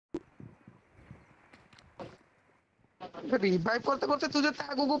Revive करते करते तू जो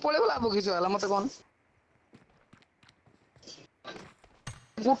आगू को पळेइबो लाभ किछ होला मते कोन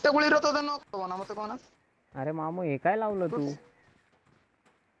गुट्टे गुळी रो तो न को ना मते कोन अरे मामू हे काय लावलं तू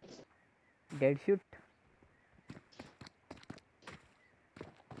डेड शूट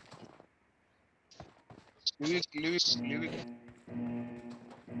लिविक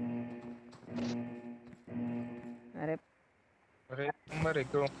अरे नंबर है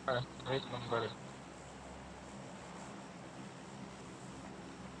क्यों एक नंबर है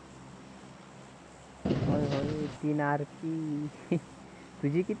होय होय 3 आरपी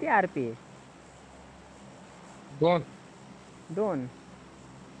तुझी किती आरपी आहे 2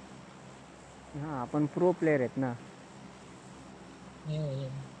 हा आपण प्रो प्लेयर आहेत ना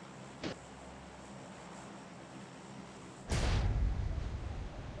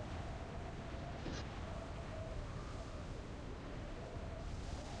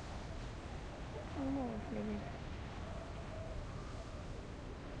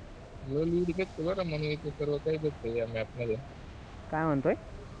लो लीड घेतो बरं म्हणून इथे सर्व काही भेटतं या मॅप मध्ये काय म्हणतोय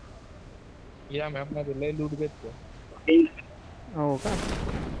या मॅप मध्ये लय लूट भेटतो हो का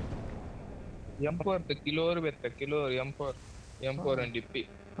M4 तर किलोवर भेटतं किलोवर M4 आणि DP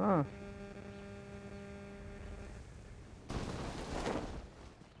हा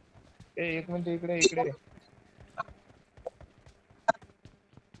एक मिनिट इकडे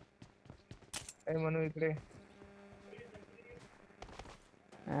काय म्हणू इकडे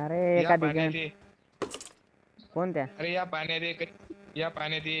अरे एका ठिकाणी कोणत्या अरे या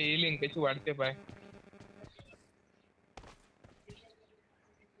पाण्यात हिलिंग कशी वाढते पाय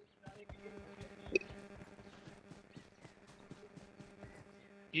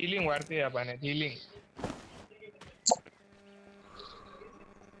हिलिंग वाढते या पाण्यात हिलिंग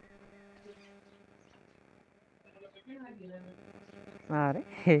अरे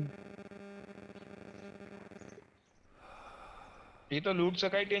इथं लूटचं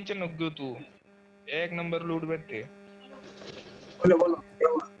काही टेन्शन नको घेऊ तू एक नंबर लूट भेटते बोलो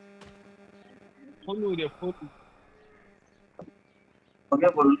फुल ओके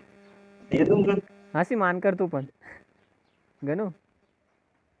बोल ये तुम हसी मान कर तू पण गणू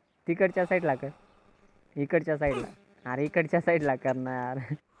तिकडच्या साईडला कर इकडच्या साईडला अरे इकडच्या साईडला कर ना यार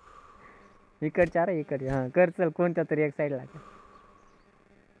इकडच्या रे इकडच्या हा कर चल कोणत्या तरी एक साईडला कर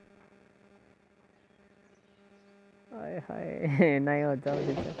हाय हाय नाही होत जाऊ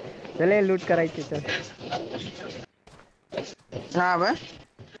दे चल लूट करायची चल हां बे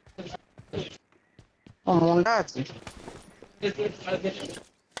ओ मुंडा ଅଛି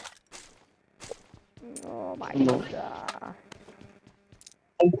ओ माय गॉड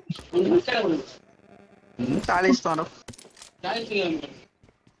 40 ଟଙ୍କାର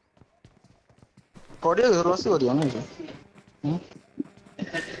କରିବ ରୋଷେଇ କରିବ ନାଇଁ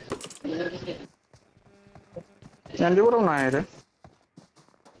ଚାଲିବ ନାଇଁ ରେ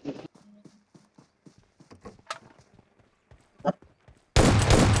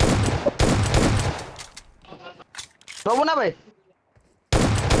ସବୁ ନା ଭାଇ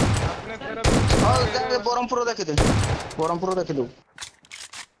ବ୍ରହ୍ମପୁର ଦେଖିଦେ ବ୍ରହ୍ମପୁର ଦେଖିଦବୁ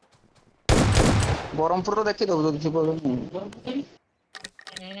ବ୍ରହ୍ମପୁର ଦେଖିଦବୁ ଯଦି ଥିବ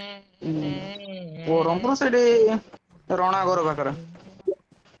ବ୍ରହ୍ମପୁର ସେଠି ରଣା ଘର ପାଖରେ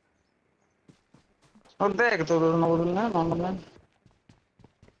देख तो नंबर ना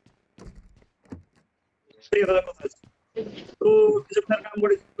तो किसी प्रकार काम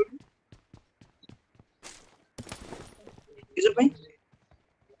पड़े किसी भाई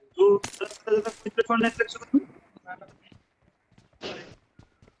तो कितने फोन नेटवर्क से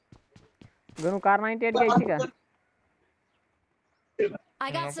गणू कार 98 घ्यायची का I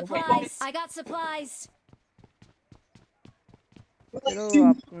got supplies. चलो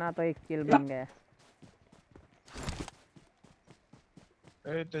अपना तो एक किल बन गया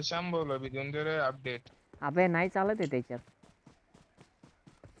ए ते शांभवला बी देऊन दे रे अपडेट अबे नाही चालत आहे त्याच्यात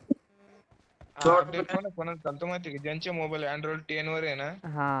अपडेट कोण चालतो माहिती का ज्यांचे मोबाईल अँड्रॉइड 10 वर आहे ना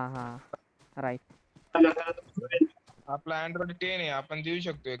हा राईट आपला अँड्रॉइड 10 आहे आपण देऊ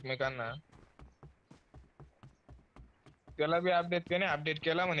शकतो एकमेकांना त्याला बी अपडेट केले अपडेट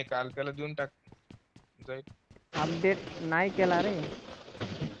केला म्हणे काल त्याला देऊन टाक जाईल अपडेट नाही केला रे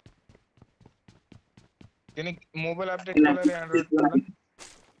त्याने मोबाईल अपडेट केला रे अँड्रॉइड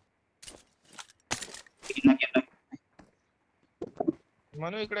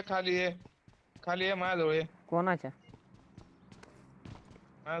म्हणून इकडे खाली आहे माझ्याजवळ आहे कोणाच्या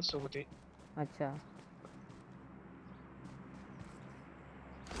माझ्यासोबत आहे अच्छा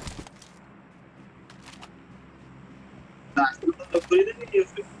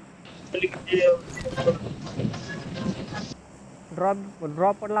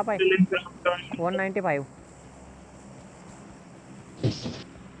ड्रॉप पडला पाय 195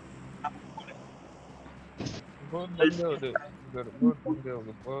 बहुत बंदे होते उधर, बहुत बंदे हो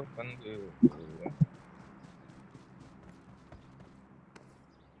गए, बहुत बंदे हो गए।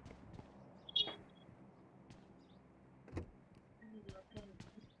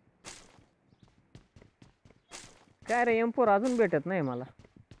 काय रे M4 अजून भेटत नाही मला.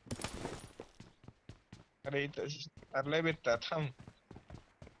 अरे इथं अरे भेटतात थांब.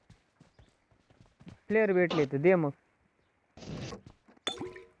 प्लेयर भेटले तर दे मग.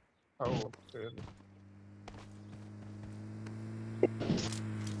 हो तर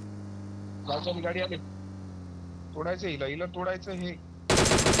गाडी गाडी आली. तोडायचं हिला, हिला तोडायचं हे.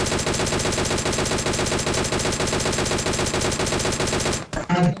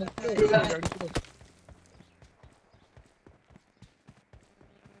 गाडी पुढे.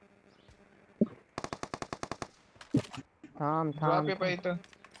 थांब ड्रॉप थांब आहे पाहिजे इथं.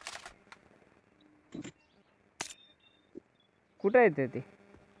 कुठे येते ते?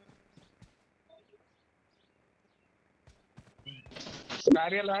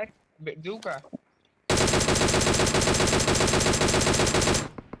 कार्याला आहे देऊ का?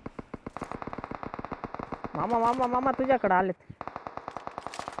 मामा मामा मामा तुझ्याकडे आलेत.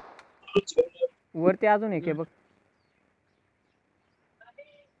 वरती अजून एक आहे बघ.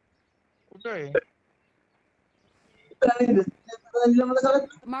 कुठं आहे?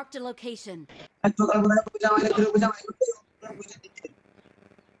 Marked a location.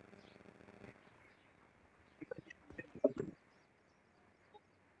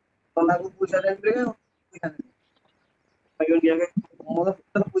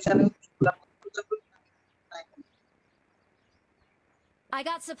 I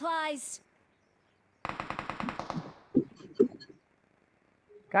got supplies.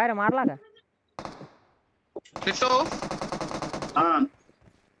 काय रे मारला का? पिट्टू हाँ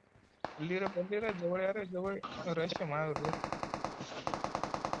बल्ली रे जवळ यार जवळ. रश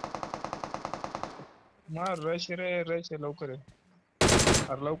मार रश रे रश लवकर आहे.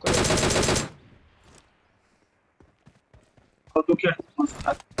 अरे लवकर ये. तो क्या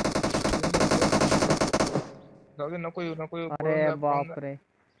जाऊ दे नको येऊ नको येऊ. अरे बाप रे,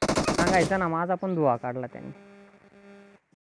 सांगायचं ना माझा पण धुवा काढला त्यांनी.